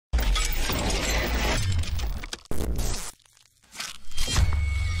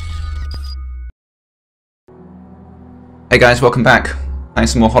Hey guys, welcome back. Playing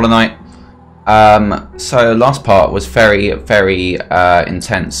some more Hollow Knight. So last part was very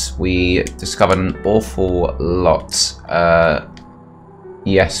intense. We discovered an awful lot.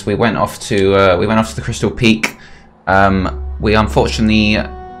 Yes, we went off to the Crystal Peak. We unfortunately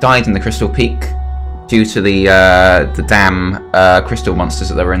died in the Crystal Peak due to the damn crystal monsters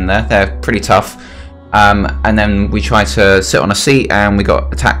that were in there. They're pretty tough. And then we tried to sit on a seat and we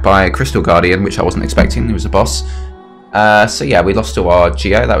got attacked by a Crystal Guardian, which I wasn't expecting. He was a boss. So yeah, we lost to our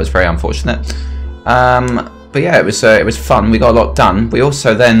Geo. That was very unfortunate. But yeah, it was fun. We got a lot done. We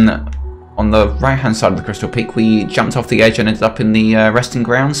also then, on the right hand side of the Crystal Peak, we jumped off the edge and ended up in the resting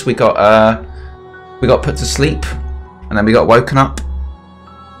grounds. We got put to sleep, and then we got woken up.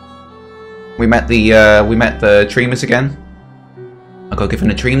 We met the dreamers again. I got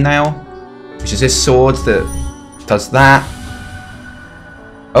given a dream now, which is this sword that does that.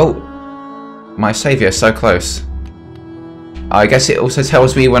 Oh, my saviour, so close. I guess it also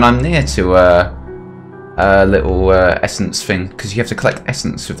tells me when I'm near to a little essence thing, because you have to collect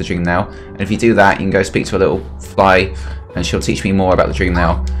essence with the dream now. And if you do that, you can go speak to a little fly, and she'll teach me more about the dream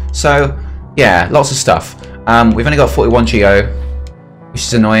now. So yeah, lots of stuff. We've only got 41 Geo, which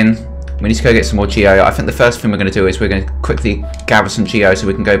is annoying. We need to go get some more Geo. I think the first thing we're going to do is we're going to quickly gather some Geo so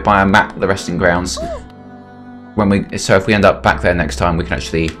we can go buy a map of the resting grounds. So if we end up back there next time, we can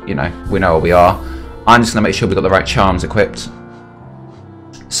actually, we know where we are. I'm just going to make sure we've got the right charms equipped.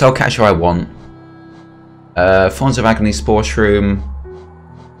 Soul Catcher I want. Thorns of Agony, Spore Shroom.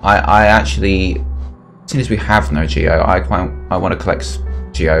 I actually, as soon as we have no Geo, I want to collect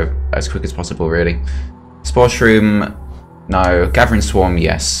Geo as quick as possible, really. Spore Shroom, no. Gathering Swarm,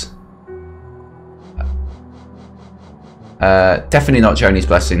 yes. Definitely not Joni's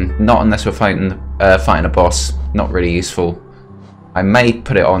Blessing. Not unless we're fighting a boss. Not really useful. I may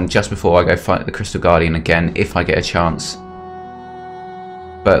put it on just before I go fight the Crystal Guardian again, if I get a chance.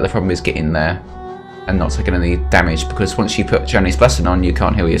 But the problem is getting there and not taking any damage, because once you put Joni's Blessing on, you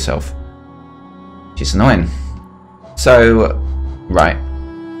can't heal yourself. Which is annoying. So, right.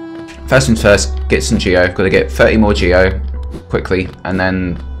 First things first, get some Geo. Got to get 30 more Geo quickly, and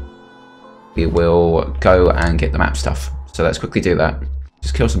then we will go and get the map stuff. So let's quickly do that.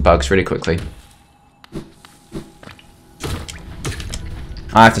 Just kill some bugs really quickly.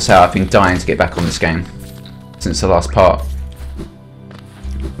 I have to say, I've been dying to get back on this game since the last part.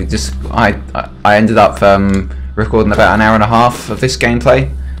 I ended up recording about an hour and a half of this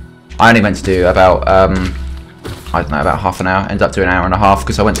gameplay. I only meant to do about I don't know, about half an hour. Ended up doing an hour and a half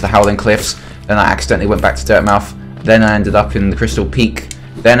because I went to the Howling Cliffs, then I accidentally went back to Dirtmouth, then I ended up in the Crystal Peak,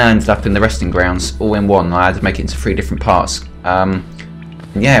 then I ended up in the resting grounds, all in one. I had to make it into 3 different parts. Yeah,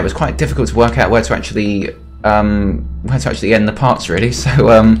 it was quite difficult to work out where to actually end the parts, really.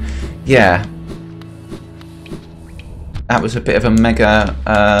 So yeah, that was a bit of a mega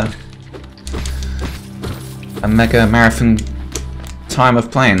marathon time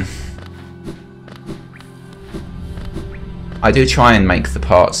of playing. I do try and make the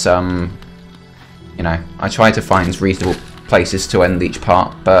parts, I try to find reasonable places to end each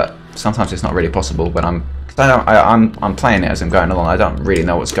part, but sometimes it's not really possible when I'm playing it as I'm going along. I don't really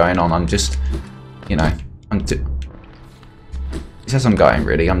know what's going on. I'm just, it's as I'm going,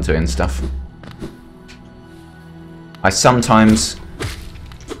 really. I'm doing stuff. I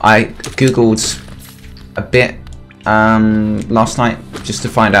googled a bit last night just to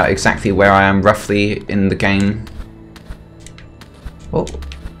find out exactly where I am roughly in the game. Oh,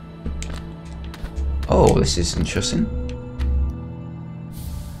 this is interesting.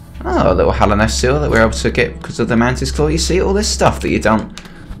 Oh, a little Hallownest seal that we're able to get because of the Mantis Claw. You see all this stuff that you don't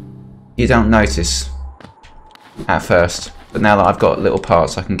notice at first, but now that I've got little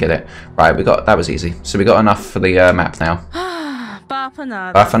parts, I can get it. Right, that was easy. So we got enough for the map now.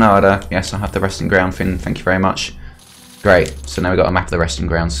 Bafanada. Yes, I have the resting ground thing. Thank you very much. Great. So now we got a map of the resting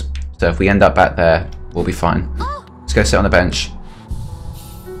grounds. So if we end up back there, we'll be fine. Let's go sit on the bench.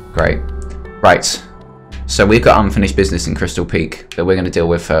 Great. Right. So we've got unfinished business in Crystal Peak that we're going to deal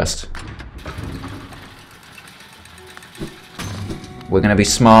with first. We're going to be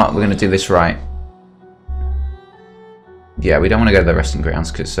smart. We're going to do this right. Yeah, we don't want to go to the resting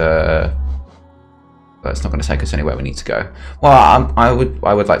grounds because that's not going to take us anywhere we need to go. Well, I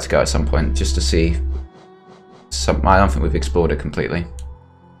would like to go at some point just to see. I don't think we've explored it completely.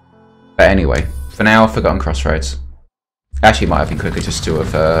 But anyway, for now, Forgotten Crossroads. Actually, it might have been quicker just to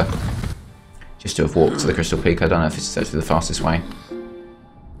have walked to the Crystal Peak. I don't know if it's actually the fastest way.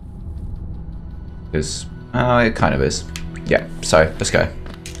 Because, oh, it kind of is. Yeah, so, let's go.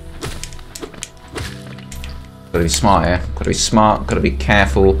 Gotta be smart here. Gotta be smart, gotta be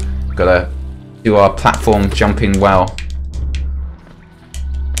careful, gotta do our platform jumping well.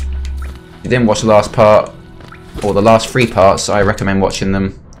 If you didn't watch the last part, or the last 3 parts, I recommend watching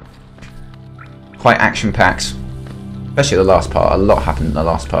them. Quite action-packed. Especially the last part. A lot happened in the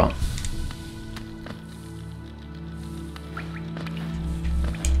last part.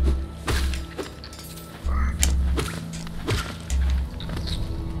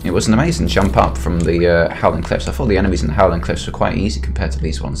 It was an amazing jump up from the Howling Cliffs. I thought the enemies in the Howling Cliffs were quite easy compared to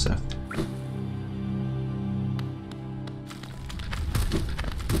these ones, so...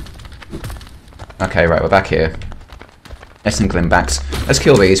 Okay, right, we're back here. There's some Glimbacks. Let's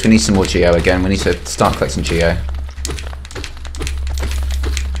kill these. We need some more Geo again. We need to start collecting Geo.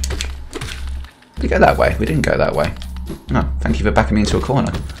 Did we go that way? We didn't go that way. No, thank you for backing me into a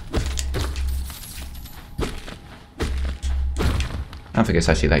corner. I don't think it's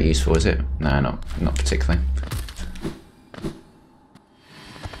actually that useful, is it? No, not particularly.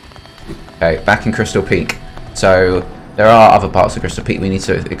 Okay, back in Crystal Peak. So, there are other parts of Crystal Peak we need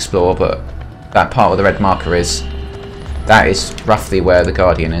to explore, but that part where the red marker is, that is roughly where the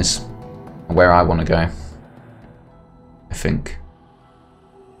Guardian is, and where I want to go. I think.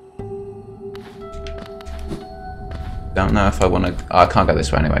 Don't know if I want to... Oh, I can't go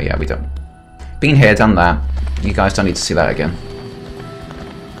this way anyway. Yeah, we don't. Been here, done that. You guys don't need to see that again.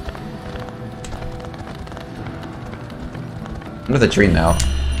 Another dream now.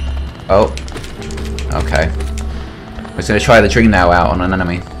 Oh. Okay. We're just going to try the dream now out on an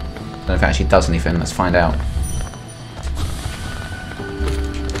enemy. I don't know if it actually does anything. Let's find out.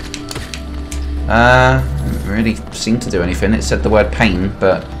 Didn't really seem to do anything. It said the word pain,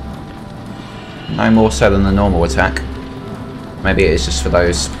 but no more so than the normal attack. Maybe it is just for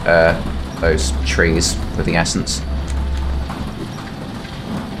those trees with the essence.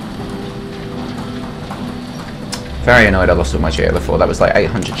 Very annoyed I lost all my Geo before. That was like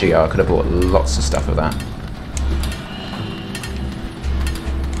 800 Geo. I could have bought lots of stuff with that.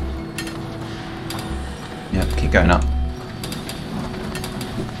 Yep, keep going up.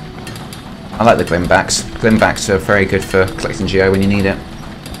 I like the Glimbacks. Glimbacks are very good for collecting Geo when you need it.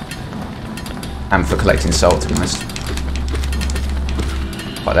 And for collecting salt, to be honest.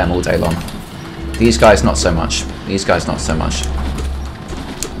 Like them all day long. These guys not so much. These guys not so much.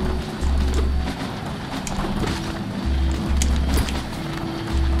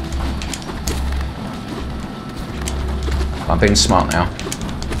 I'm being smart now.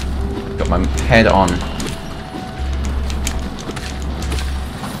 Got my head on.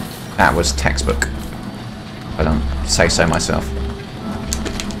 That was textbook. I don't say so myself.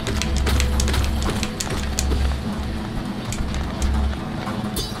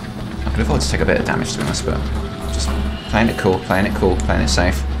 I could afford to take a bit of damage to be honest, but just playing it cool, playing it cool, playing it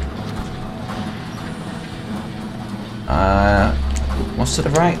safe. What's to the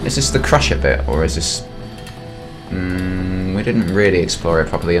right? Is this the crush it bit, or is this... we didn't really explore it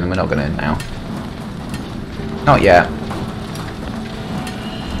properly, and we're not going to now. Not yet.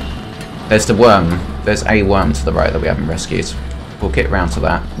 There's the worm. There's a worm to the right that we haven't rescued. We'll get round to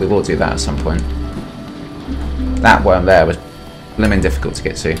that. We will do that at some point. That worm there was blimmin' difficult to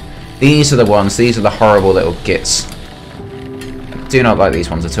get to. These are the ones. These are the horrible little gits. I do not like these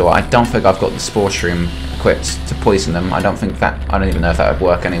ones at all. I don't think I've got the spore shroom equipped to poison them. I don't think that... I don't even know if that would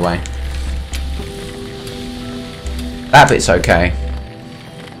work anyway. That bit's okay.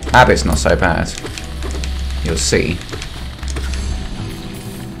 That bit's not so bad. You'll see.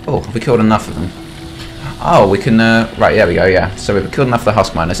 Oh, have we killed enough of them? Oh, we can... right, there we go, yeah. So we've killed enough of the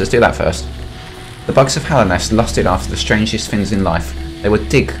husk miners. Let's do that first. The bugs of Arch-Nemesis lusted after the strangest things in life. They would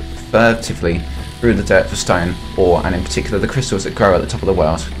dig furtively through the dirt for stone, ore, and in particular the crystals that grow at the top of the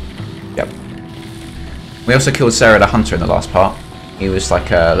world. Yep. We also killed Sarah the Hunter in the last part. He was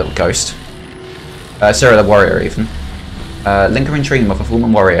like a little ghost. Sarah the Warrior, even. Lingering dream of a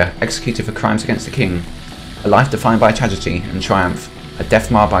fallen warrior, executed for crimes against the king. A life defined by tragedy and triumph. A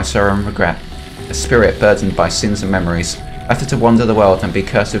death marred by sorrow and regret. A spirit burdened by sins and memories. Left to wander the world and be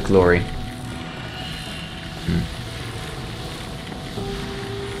cursed with glory.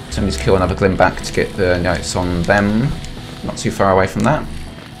 So I need to kill another Glimback to get the notes on them. Not too far away from that.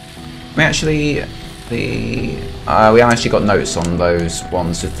 We actually... we actually got notes on those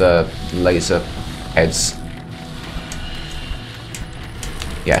ones with the laser heads.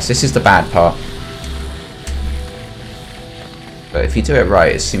 Yes, this is the bad part. But if you do it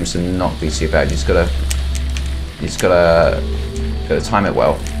right, it seems to not be too bad. You just gotta time it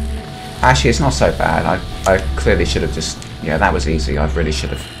well. Actually, it's not so bad. I clearly should have just... yeah, that was easy. I really should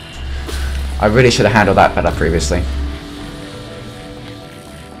have handled that better previously.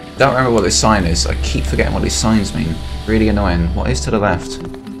 Don't remember what this sign is. I keep forgetting what these signs mean. Really annoying. What is to the left?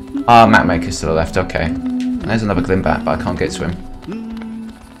 Ah, Mapmaker's to the left. Okay. There's another Glimback, but I can't get to him.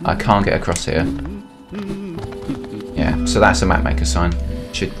 I can't get across here. Yeah, so that's a map maker sign.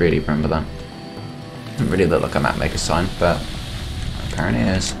 Should really remember that. Doesn't really look like a map maker sign, but apparently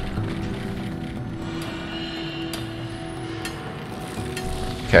it is.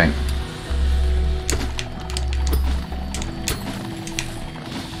 Okay.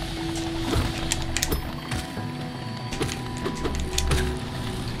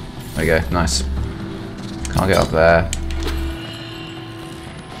 There we go, nice. Can't get up there.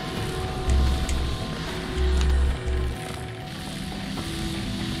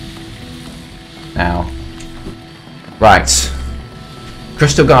 Now. Right.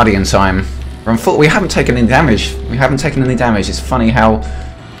 Crystal Guardian time. We haven't taken any damage. We haven't taken any damage. It's funny how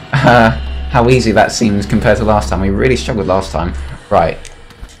easy that seems compared to last time. We really struggled last time. Right.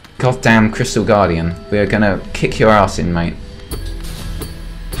 Goddamn Crystal Guardian. We are gonna kick your ass in, mate.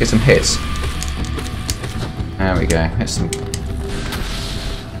 Get some hits. There we go. Hit some.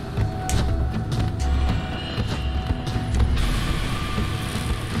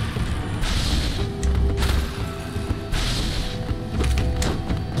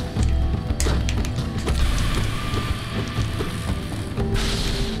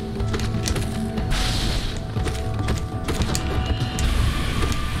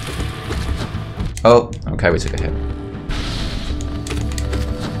 Oh, okay, we took a hit.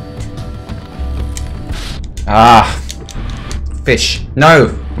 Ah! Fish. No!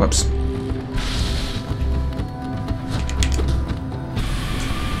 Whoops.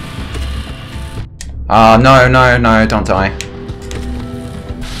 Ah, no, no, no, don't die.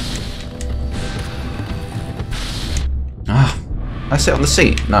 Ah, I sit on the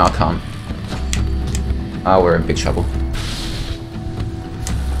seat. No, I can't. Oh, we're in big trouble.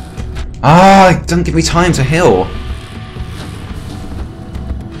 Ah, it doesn't give me time to heal.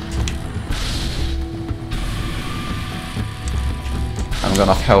 I haven't got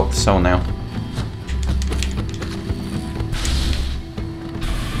enough health soul now.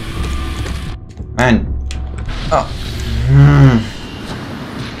 Man. Oh.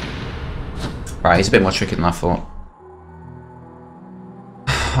 Right, he's a bit more tricky than I thought.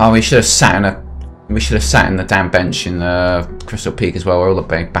 Oh, we should have sat in a. We should have sat in the damn bench in Crystal Peak as well. We're all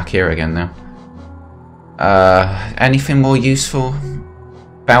back here again now. Anything more useful?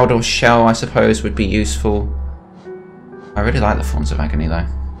 Baldur's Shell, I suppose, would be useful. I really like the Thorns of Agony, though.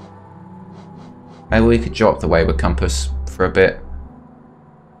 Maybe we could drop the Wayward Compass for a bit.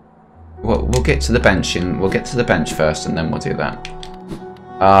 We'll get to the bench we'll get to the bench first, and then we'll do that.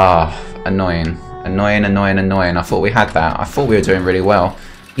 Ah, annoying, annoying, annoying, annoying. I thought we had that. I thought we were doing really well.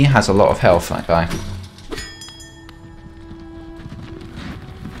 He has a lot of health, that guy.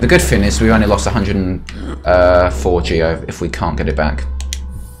 The good thing is we only lost 104 Geo if we can't get it back.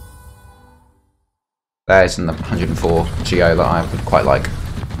 There's the 104 Geo that I would quite like,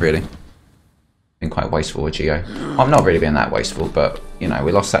 really. Been quite wasteful with Geo. I'm not really being that wasteful, but, you know,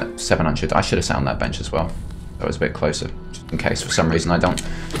 we lost that 700. I should have sat on that bench as well. That was a bit closer, just in case for some reason I don't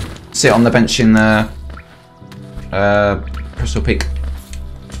sit on the bench in the Crystal Peak.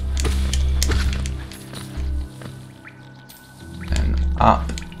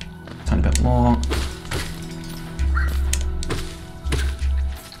 Up, tiny bit more.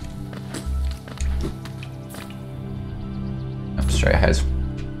 Up, straight ahead.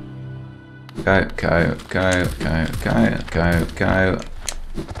 Go, go, go, go, go, go, go.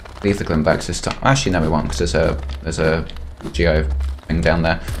 Leave the Glimbags this time. Actually, no, we won't, because there's a Geo thing down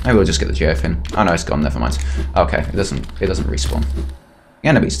there. Maybe we'll just get the Geo thing. Oh no, it's gone. Never mind. Okay, it doesn't respawn. The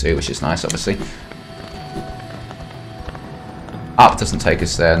enemies do, which is nice, obviously. Up doesn't take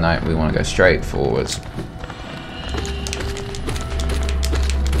us there, no, we want to go straight forwards.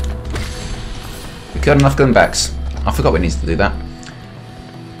 We killed enough Glimbags. I forgot we needed to do that.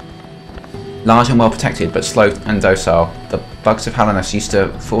 Large and well protected, but slow and docile. The bugs of Hallownest used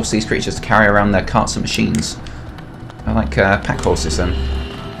to force these creatures to carry around their carts and machines. They're like pack horses then,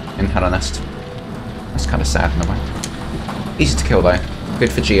 in Hallownest. That's kind of sad in a way. Easy to kill though.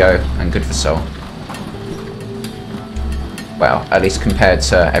 Good for Geo and good for Soul. Well, at least compared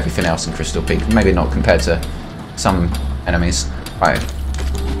to everything else in Crystal Peak. Maybe not compared to some enemies. Right.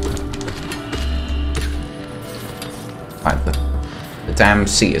 Right, the damn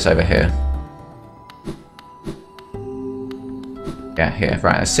seat is over here. Yeah, here.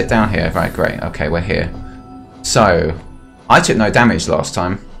 Right, let's sit down here. Right, great. Okay, we're here. So, I took no damage last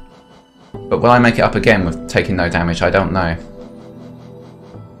time. But will I make it up again with taking no damage? I don't know.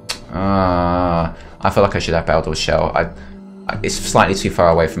 I feel like I should have Baldur's Shell. It's slightly too far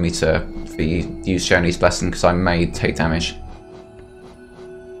away for me to use Shoney's Blessing because I may take damage.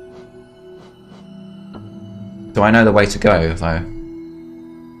 Do I know the way to go though?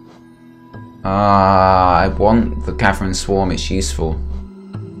 I want the Gathering Swarm, it's useful.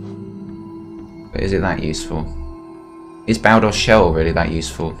 But is it that useful? Is Baldur's Shell really that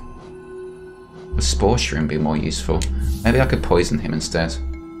useful? Would Spore Shroom be more useful? Maybe I could poison him instead.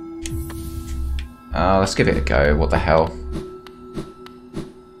 Let's give it a go, what the hell.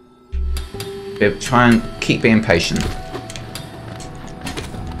 Try and keep being patient.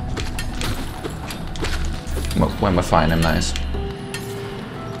 When we're fighting him, that is.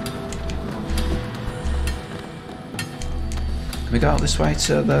 Can we go up this way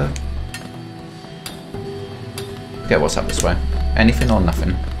to the... Forget what's up this way. Anything or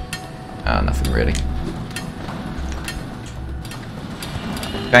nothing? Nothing really.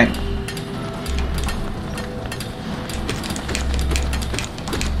 Okay.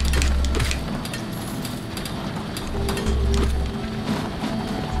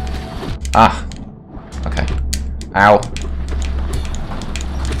 Ah. Okay. Ow.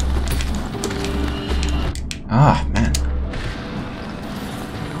 Ah, man.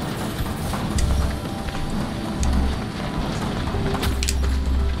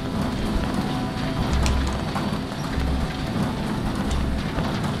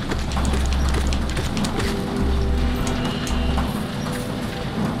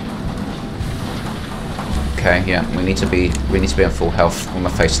 Okay, yeah, we need to be on full health when we're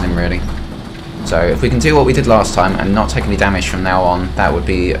facing him, really. So if we can do what we did last time and not take any damage from now on, that would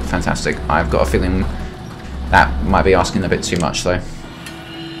be fantastic. I've got a feeling that might be asking a bit too much, though.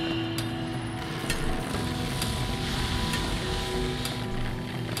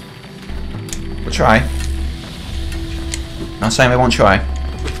 We'll try. Not saying we won't try.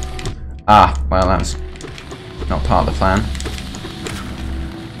 Ah, well, that was not part of the plan.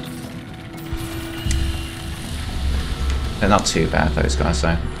 They're not too bad, those guys,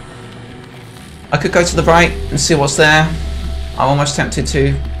 though. I could go to the right and see what's there. I'm almost tempted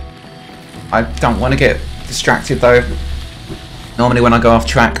to. I don't want to get distracted, though. Normally when I go off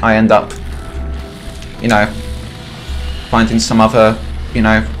track, I end up, you know, finding some other, you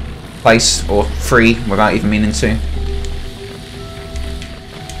know, place or free without even meaning to.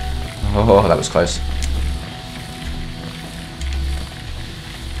 Oh, that was close.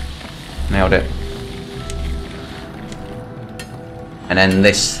 Nailed it. And then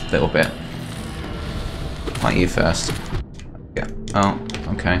this little bit. Fight you first. Yeah. Oh,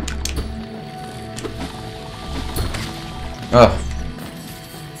 okay. Oh.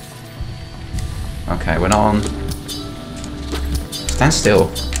 Okay, we're not on. Stand still.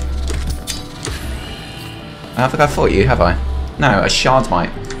 I don't think I fought you, have I? No, a shard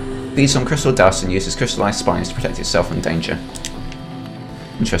mite. Feeds on crystal dust and uses crystallized spines to protect itself from danger.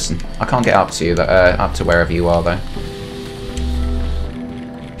 Interesting. I can't get up to you, up to wherever you are, though.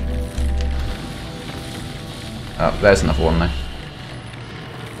 Oh, there's another one, though.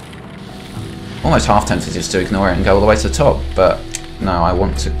 Almost half tempted just to ignore it and go all the way to the top, but no, I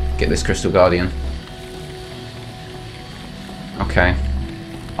want to get this Crystal Guardian. Okay.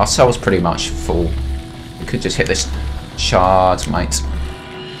 Our cell's pretty much full. We could just hit this shard mate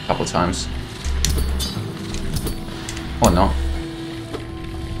a couple times. Or not.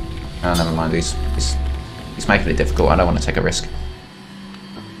 Oh, never mind. He's making it difficult. I don't want to take a risk.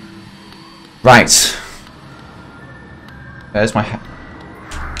 Right. There's my...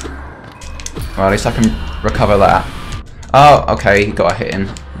 Well, at least I can recover that. Oh, okay, he got a hit in.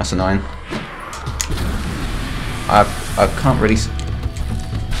 That's annoying. I can't really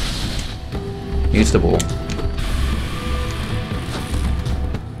use the wall.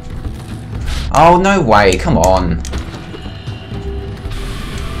 Oh, no way, come on.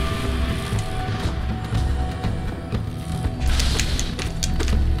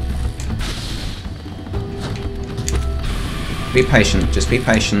 Be patient, just be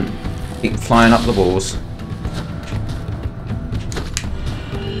patient. Keep flying up the walls.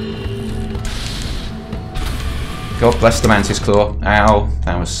 God bless the Mantis Claw. Ow,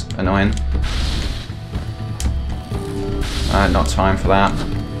 that was annoying. Not time for that.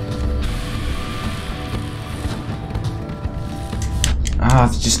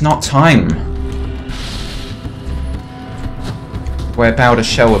 It's just not time. Where Baldur's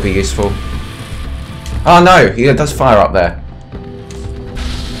Shell would be useful. Oh no, he does fire up there.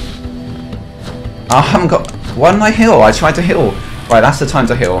 I haven't got... Why didn't I heal? I tried to heal. Right, that's the time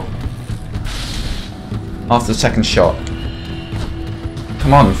to heal. After the second shot.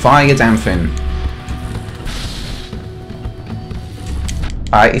 Come on, fire your damn thing.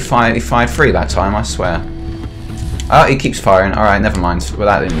 Alright, he fired free that time, I swear. Oh, he keeps firing. Alright, never mind. Well,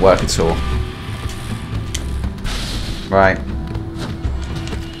 that didn't work at all. Right.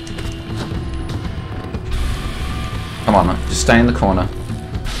 Come on, just stay in the corner.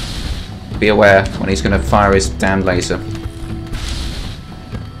 Be aware when he's going to fire his damn laser.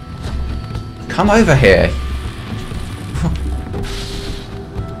 Come over here.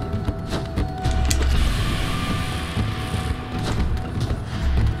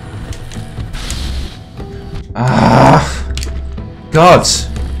 Ah, God.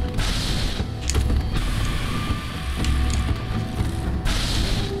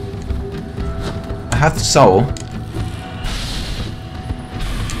 I have the soul.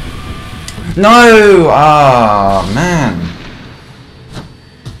 No! Ah, man.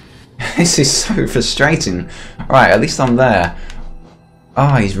 This is so frustrating. Right, at least I'm there.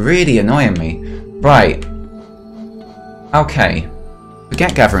 Ah, he's really annoying me. Right. Okay.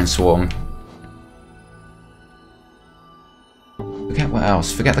 Forget Gathering Swarm. Forget what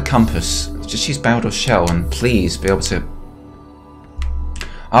else. Forget the compass. Just use Baldur's Shell and please be able to...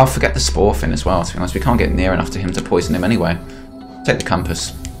 I'll forget the Spore Fin as well, to be honest. We can't get near enough to him to poison him anyway. Take the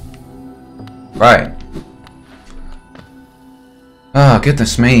compass. Right. Oh,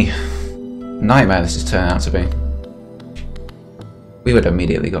 goodness me. Nightmare this has turned out to be. We would have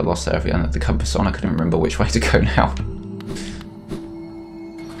immediately got lost there if we hadn't had the compass on. I couldn't remember which way to go now.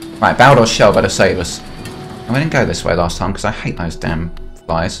 Right, Baldur's Shell better save us. And we didn't go this way last time because I hate those damn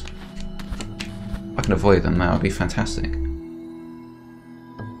flies. If I can avoid them, that would be fantastic.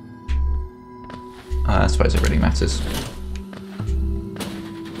 I suppose it really matters.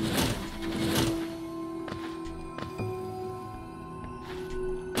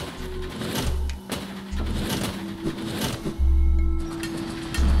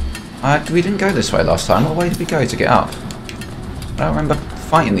 We didn't go this way last time. What way did we go to get up? I don't remember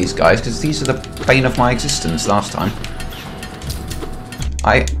fighting these guys because these are the bane of my existence last time.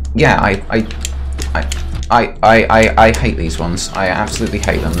 I hate these ones. I absolutely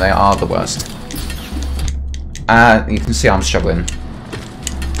hate them. They are the worst. You can see I'm struggling.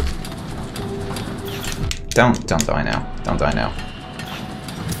 Don't die now. Don't die now.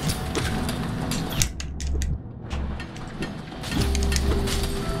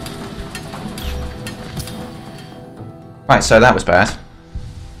 Right, so that was bad.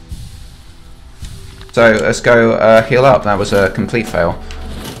 So let's go heal up. That was a complete fail.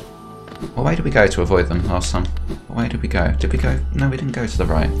 What way did we go to avoid them last time? What way did we go? Did we go? No, we didn't go to the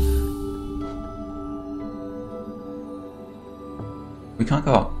right. We can't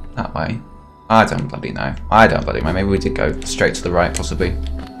go up that way. I don't bloody know. I don't bloody know. Maybe we did go straight to the right, possibly.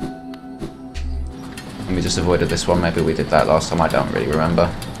 And we just avoided this one. Maybe we did that last time. I don't really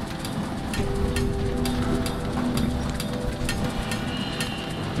remember.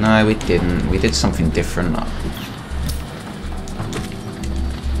 No, we didn't. We did something different.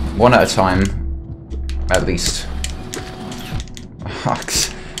 One at a time, at least.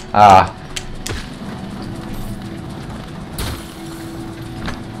 Ah.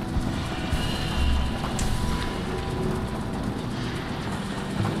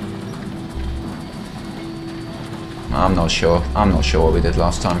 I'm not sure. I'm not sure what we did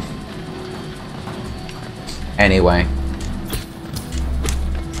last time. Anyway.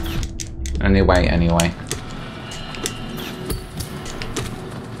 Anyway.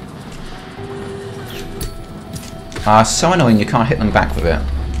 So annoying you can't hit them back with it.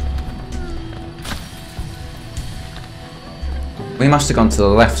 We must have gone to the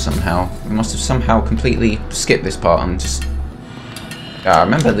left somehow. We must have somehow completely skipped this part and just... Yeah, I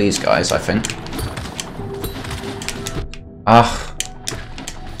remember these guys, I think.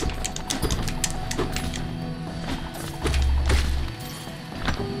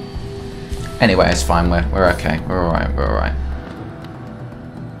 Anyway, it's fine. We're okay. We're alright. We're alright.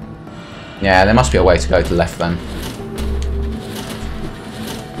 Yeah, there must be a way to go to the left then.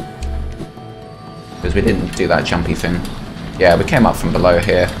 Because we didn't do that jumpy thing. Yeah, we came up from below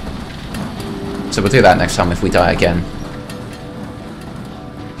here. So we'll do that next time if we die again.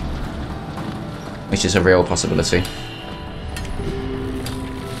 Which is a real possibility.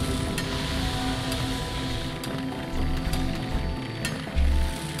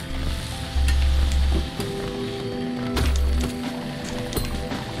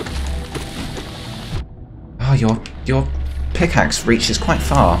 Your pickaxe reaches quite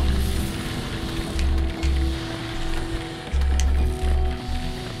far.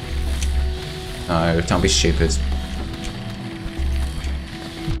 No, don't be stupid.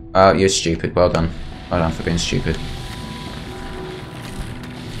 Oh, you're stupid. Well done. Well done for being stupid.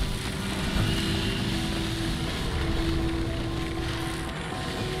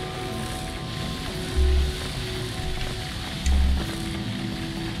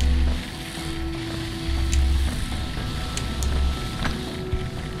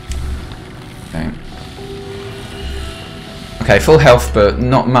 Okay, full health, but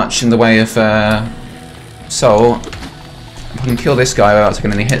not much in the way of soul. If I can kill this guy without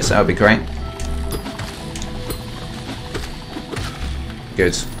taking any hits, that would be great.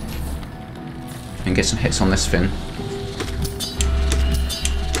 Good. And get some hits on this fin.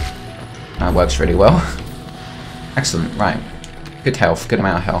 That works really well. Excellent, right. Good health, good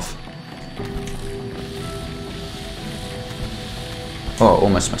amount of health. Oh,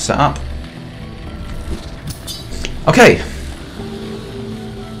 almost messed that up. Okay.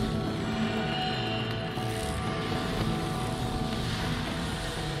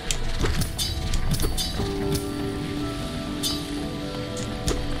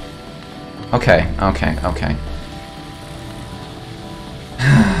 Okay.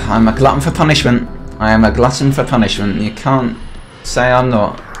 I'm a glutton for punishment. I am a glutton for punishment. You can't say I'm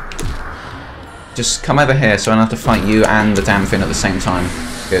not. Just come over here so I don't have to fight you and the damn thing at the same time.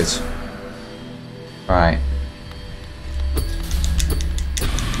 Good. Right.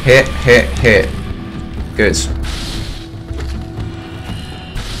 Hit. Good.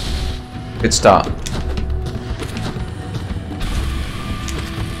 Good start.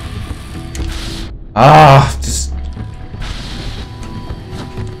 Ah, just...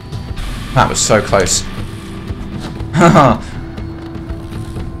 That was so close.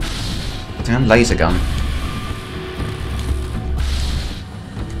 Damn laser gun.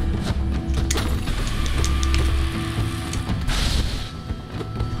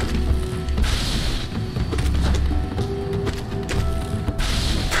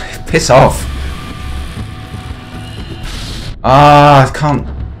 Piss off. Ah, I can't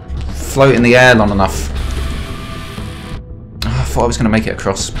float in the air long enough. Oh, I thought I was going to make it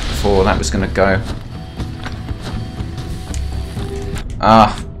across before that was going to go.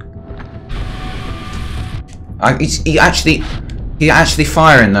 Ah. He actually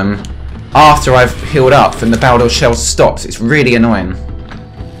firing them after I've healed up and the Baldor shells stopped. It's really annoying.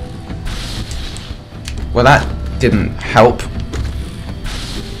 Well, that didn't help.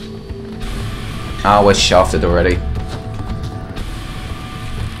 Ah, we're shafted already.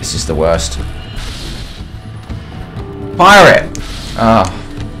 This is the worst. Fire it! Ah.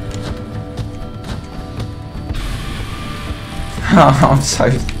 Oh, I'm so...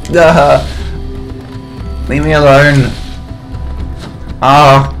 Leave me alone.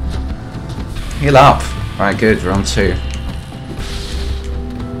 Ah. Heal up. Right, good. We're on 2.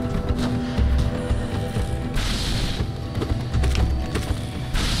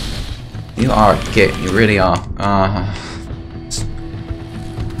 You are a git. You really are.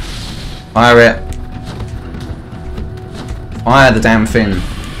 Fire it. Fire the damn thing.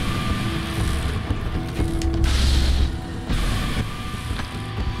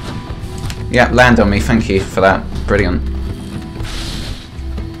 Yeah, land on me. Thank you for that. Brilliant.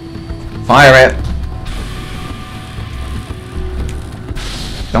 Fire it.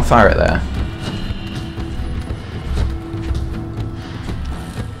 Don't fire it there.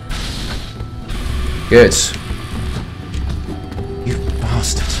 Good. You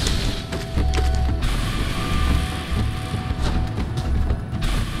bastard.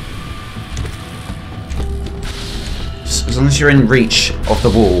 Just as long as you're in reach of the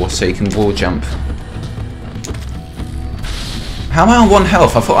wall, so you can wall jump. How am I on 1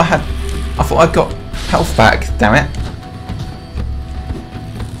 health? I thought I got health back, damn it.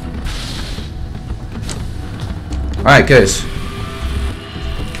 Alright, good.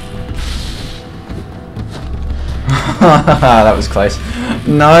 That was close.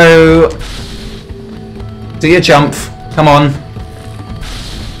 No! Do your jump. Come on.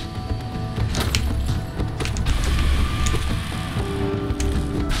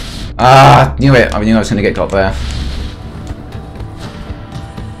 Ah, knew it. I knew I was going to get got there.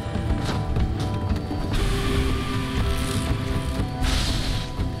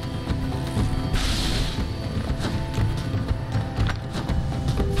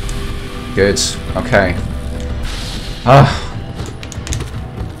 Good. Okay. Ah.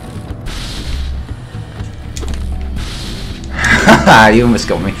 You almost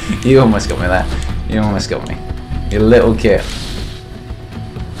got me. You almost got me there. You almost got me. You little git.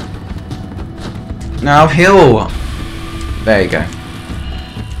 Now heal. There you go.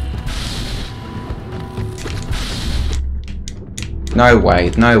 No way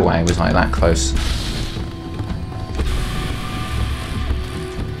was I that close.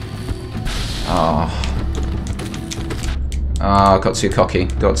 Oh. Oh, got too cocky.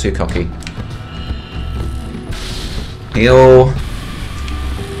 Got too cocky. Heal.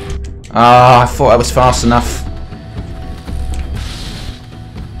 Ah, I thought I was fast enough.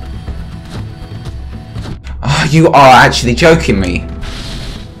 Oh, you are actually joking me.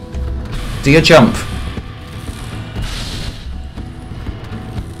 Do your jump.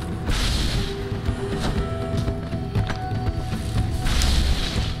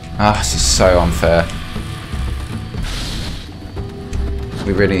 Ah, this is so unfair.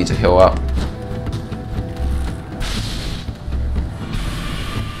 We really need to heal up.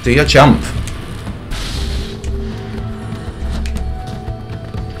 Do your jump.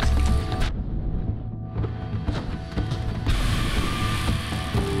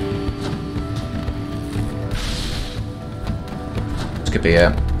 This could be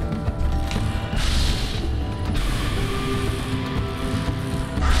it.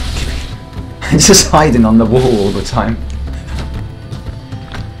 It's just hiding on the wall all the time.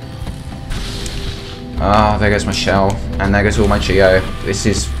 Ah, there goes my shell, and there goes all my geo. This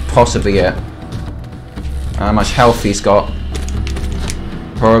is possibly it. How much health he's got?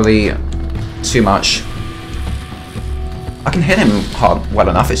 Probably too much. I can hit him hard well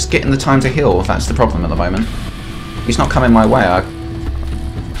enough. It's getting the time to heal. That's the problem at the moment. He's not coming my way.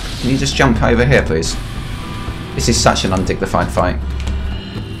 Can you just jump over here, please? This is such an undignified fight.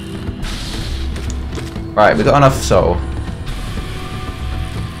 Right, we've got enough soul.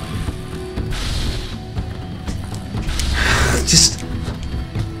 Just...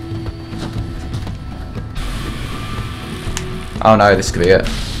 Oh no, this could be it.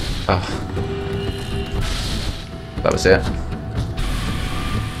 Oh. That was it.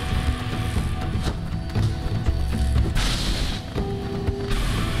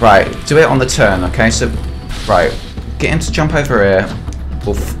 Right, do it on the turn, okay? So, right, get him to jump over here.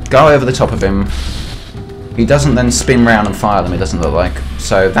 We'll go over the top of him. He doesn't then spin round and fire them, it doesn't look like.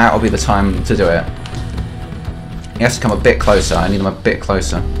 So that'll be the time to do it. He has to come a bit closer. I need him a bit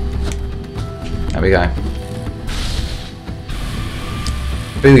closer. There we go.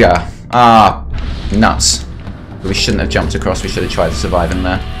 Booyah. Ah, nuts. We shouldn't have jumped across. We should have tried to survive in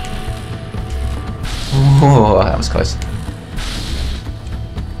there. Oh, that was close.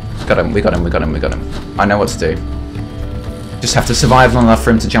 Got him, we got him, we got him, we got him. I know what to do. Just have to survive long enough for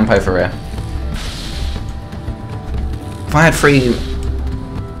him to jump over here. If I had three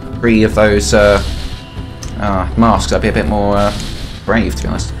of those masks, I'd be a bit more brave, to be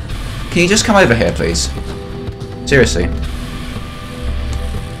honest. Can you just come over here, please? Seriously.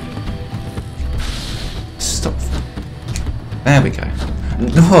 Stop. There we go.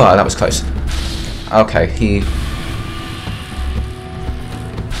 Oh, that was close. Okay, he...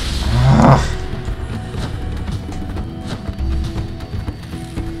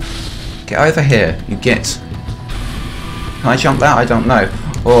 Get over here, you git. Can I jump that? I don't know.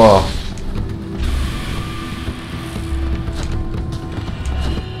 Oh.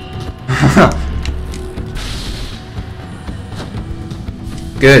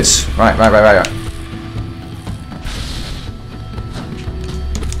 Good. Right.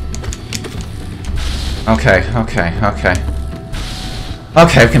 Okay.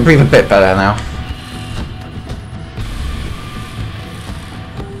 Okay, we can breathe a bit better now.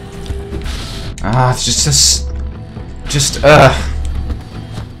 Ah, it's just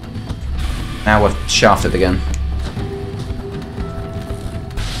now we're shafted again.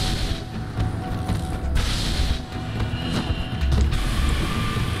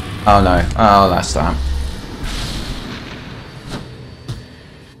 Oh no. Oh, that's that.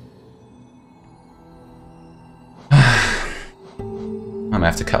 I may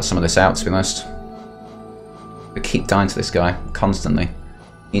have to cut some of this out, to be honest. I keep dying to this guy constantly.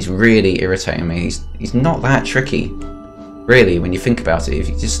 He's really irritating me. He's not that tricky, really, when you think about it. If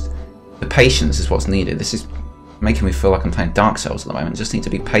you just... The patience is what's needed. This is making me feel like I'm playing Dark Souls at the moment. Just need to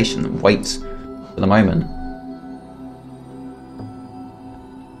be patient and wait for the moment.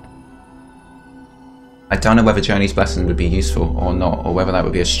 I don't know whether Journey's Blessing would be useful or not, or whether that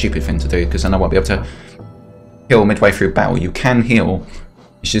would be a stupid thing to do, because then I won't be able to heal midway through battle. You can heal,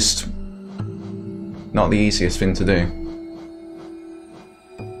 it's just not the easiest thing to do.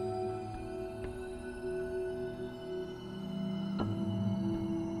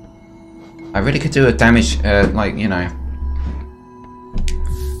 I really could do a damage, like, you know...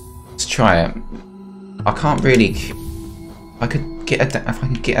 Let's try it. I can't really... I could get a... If I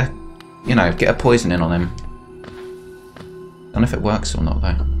could get a... You know, get a poison in on him. I don't know if it works or not,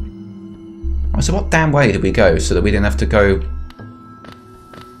 though. Oh, so what damn way did we go so that we didn't have to go...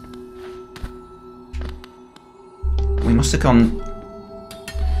 We must have gone...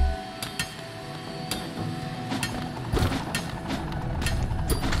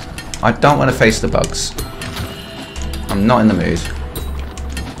 I don't want to face the bugs. I'm not in the mood.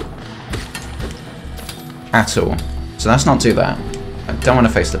 At all. So let's not do that. I don't want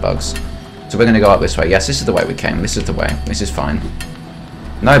to face the bugs. So we're going to go up this way. Yes, this is the way we came. This is the way. This is fine.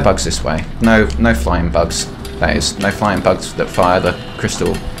 No bugs this way. No flying bugs. That is. No flying bugs that fire the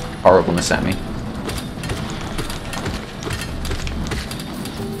crystal horribleness at me.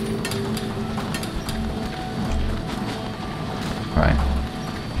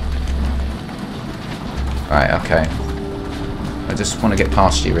 Right, okay. I just want to get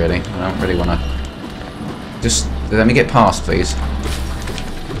past you, really. I don't really want to... Just let me get past, please.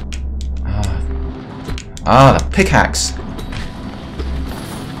 Ah, the pickaxe!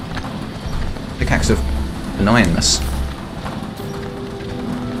 Pickaxe of annoyingness.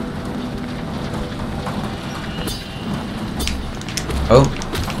 Oh.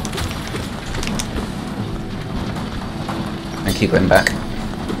 And keep going back.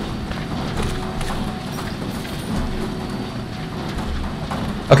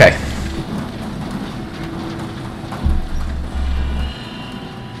 Okay.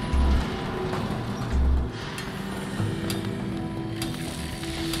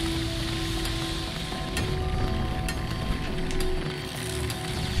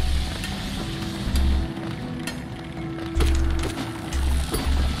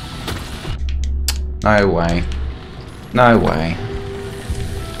 No way. No way.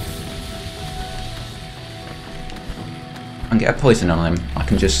 I can get a poison on him. I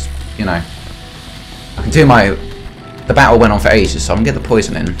can just, you know... I can do my... The battle went on for ages, so I can get the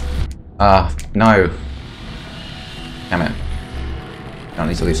poison in. No. Damn it. I don't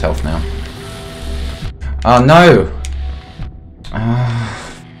need to lose health now. Oh, no!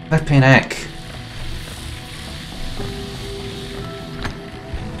 Flipping heck.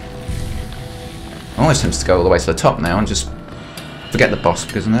 I almost tempted to go all the way to the top now and just forget the boss,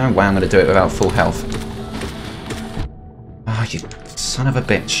 because no way I'm going to do it without full health. Oh, you son of a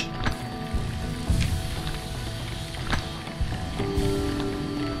bitch.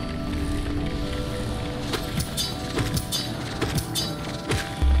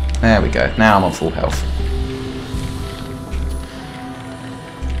 There we go. Now I'm on full health.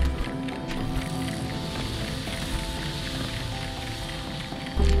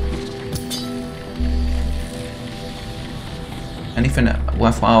 Anything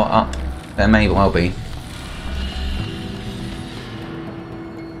worthwhile up? There may well be.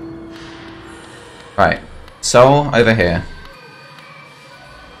 Right. Soul over here.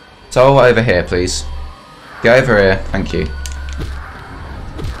 Soul over here, please. Get over here. Thank you.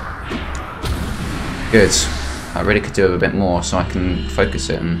 Good. I really could do with a bit more so I can focus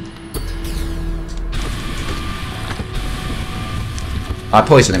it and... I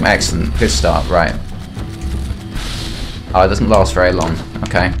poisoned him. Excellent. Good start. Right. Oh, it doesn't last very long.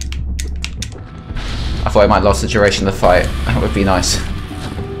 Okay. I thought it might last the duration of the fight. That would be nice.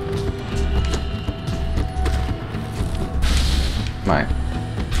 Right.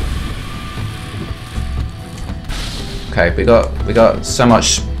 Okay, we got so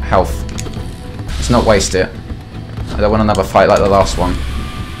much health. Let's not waste it. I don't want another fight like the last one.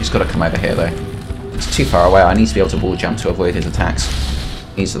 He's got to come over here though. It's too far away. I need to be able to wall jump to avoid his attacks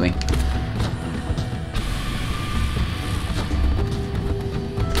easily.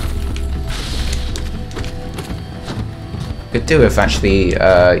 Could do with actually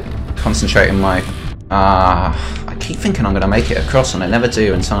concentrating my... I keep thinking I'm going to make it across and I never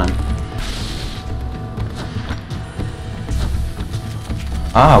do in time.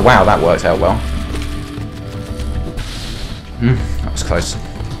 Ah, wow, that worked out well. That was close.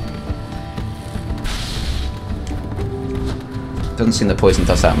 Doesn't seem the poison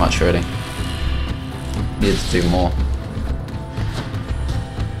does that much, really. Needed to do more.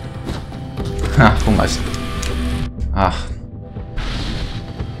 Ha, almost. Ah.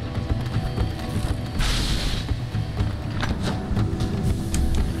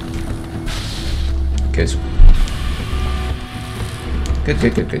 Good.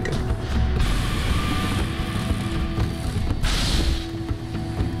 Good.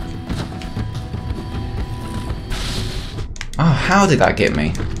 Oh, how did that get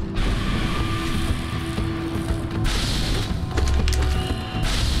me?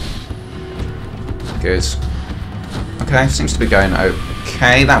 Good. Okay, seems to be going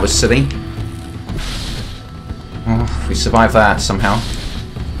okay. That was silly. Oh, we survived that somehow.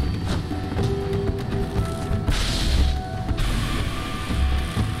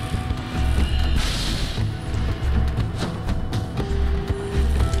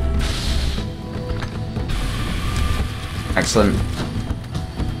 Excellent.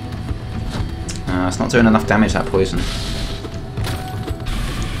 It's not doing enough damage, that poison.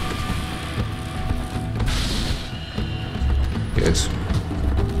 Good.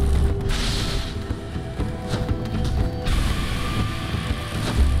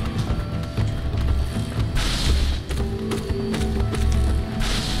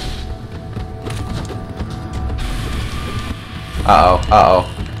 Uh-oh.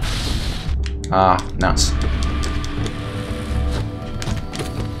 Ah, nuts.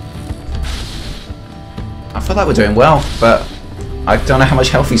 I feel like we're doing well, but I don't know how much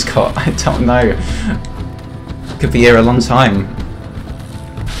health he's got. I don't know. Could be here a long time.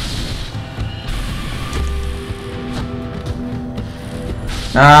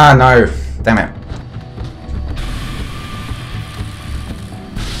 Ah, no. Damn it.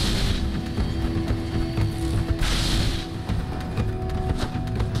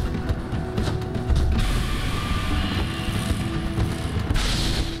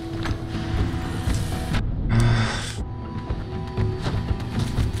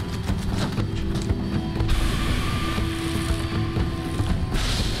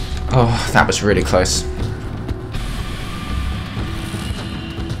 Oh, that was really close.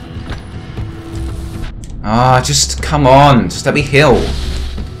 Ah, just come on, just let me heal.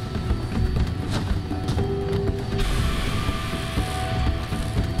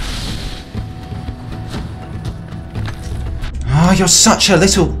 Oh, you're such a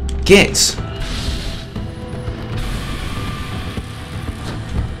little git.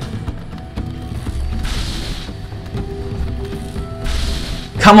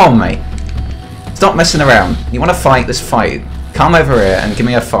 Come on, mate. Stop messing around. You want to fight? Let's fight. Come over here and give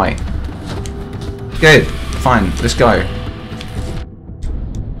me a fight. Good. Fine. Let's go.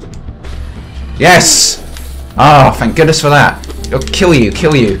 Yes! Oh, thank goodness for that. I'll kill you.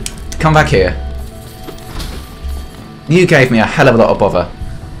 Kill you. Come back here. You gave me a hell of a lot of bother.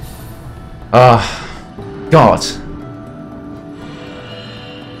 Oh, God.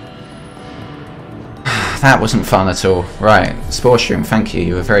 That wasn't fun at all. Right, Spore Shroom, thank you.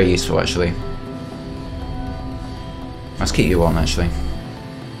 You were very useful, actually. Let's keep you on, actually.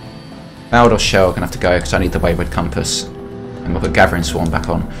 Baldor Shell, gonna have to go because I need the Wayward Compass. And we'll put Gathering Swarm back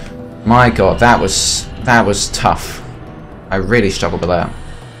on. My God, that was tough. I really struggled with that.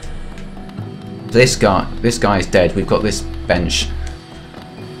 This guy is dead. We've got this bench.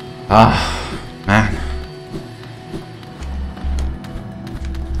 Ah, man.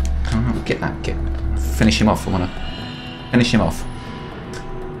 Come on, get that, finish him off. I want to finish him off.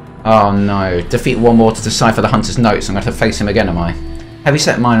 Oh no. Defeat one more to decipher the Hunter's notes. I'm going to have to face him again, am I?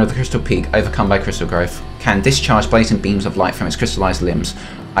 Heavyset Miner of the Crystal Peak, overcome by crystal growth. Can discharge blazing beams of light from its crystallized limbs.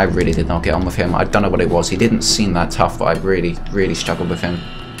 I really did not get on with him. I don't know what it was. He didn't seem that tough, but I really, really struggled with him.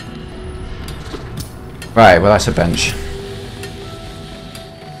 Right, well that's a bench.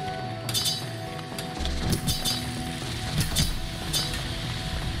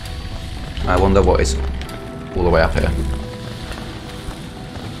 I wonder what is all the way up here.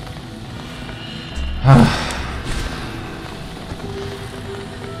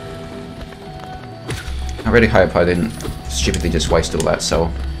 I really hope I didn't stupidly just waste all that, so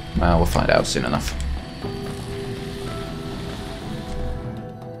we'll find out soon enough.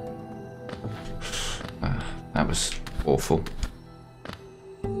 That was awful.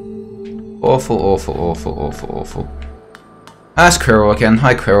 Awful, awful, awful, awful, awful. That's Quirrell again.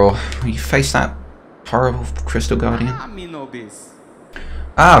 Hi Quirrell. You face that horrible Crystal Guardian?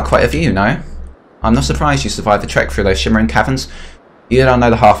 Ah, quite a view, no? I'm not surprised you survived the trek through those shimmering caverns. You don't know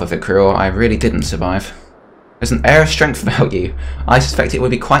the half of it, Quirrell. I really didn't survive. There's an air of strength about you. I suspect it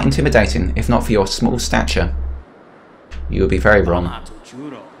would be quite intimidating, if not for your small stature. You would be very wrong.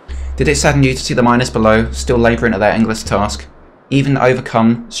 Did it sadden you to see the miners below, still labouring at their endless task? Even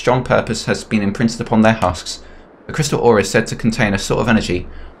overcome, strong purpose has been imprinted upon their husks. The crystal ore is said to contain a sort of energy,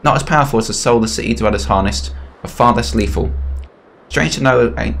 not as powerful as the soul the city dwellers harnessed, but far less lethal. Strange to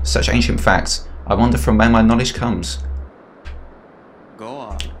know such ancient facts. I wonder from where my knowledge comes.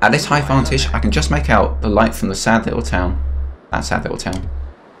 At this high vantage, I can just make out the light from the sad little town. That sad little town.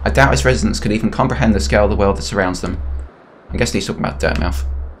 I doubt its residents could even comprehend the scale of the world that surrounds them. I guess he's talking about Dirtmouth.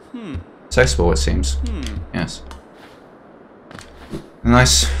 So small, it seems. Yes.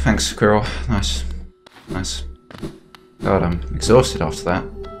 Nice. Thanks, Quirrell. Nice. Nice. God, I'm exhausted after that.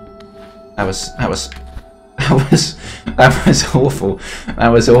 That was awful.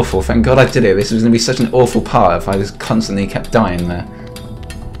 That was awful. Thank God I did it. This was going to be such an awful part if I just constantly kept dying there.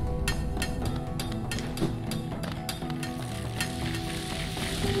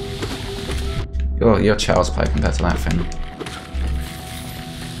 You're child's play compared to that thing.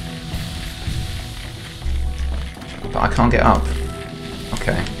 But I can't get up.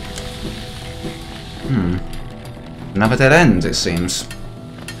 Okay. Another dead end, it seems.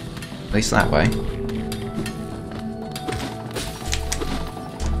 At least that way.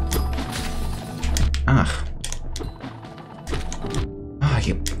 Ah. Ah,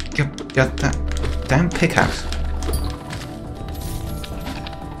 you got that damn pickaxe.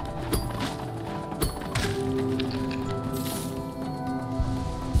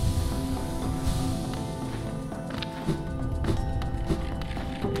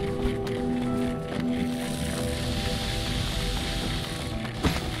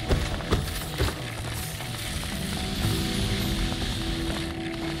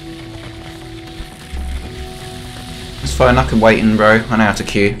 fine. I can wait in, bro. I know how to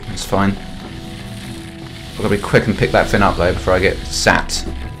queue. It's fine. I've got to be quick and pick that fin up, though, before I get sapped.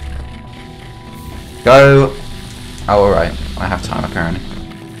 Go! Oh, alright. I have time, apparently.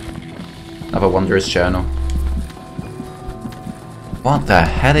 Another Wanderer's Journal. What the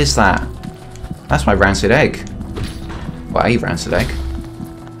hell is that? That's my rancid egg. Well, a rancid egg.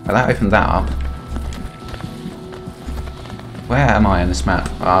 Well, that opened that up. Where am I on this map?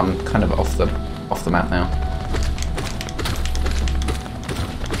 I'm kind of off the map now.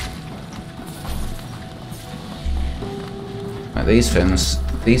 Right, these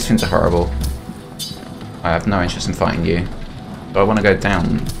fins are horrible. I have no interest in fighting you. Do I want to go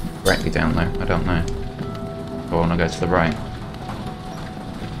down, directly down though? I don't know. Or I want to go to the right.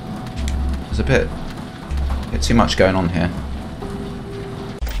 There's a bit too much going on here.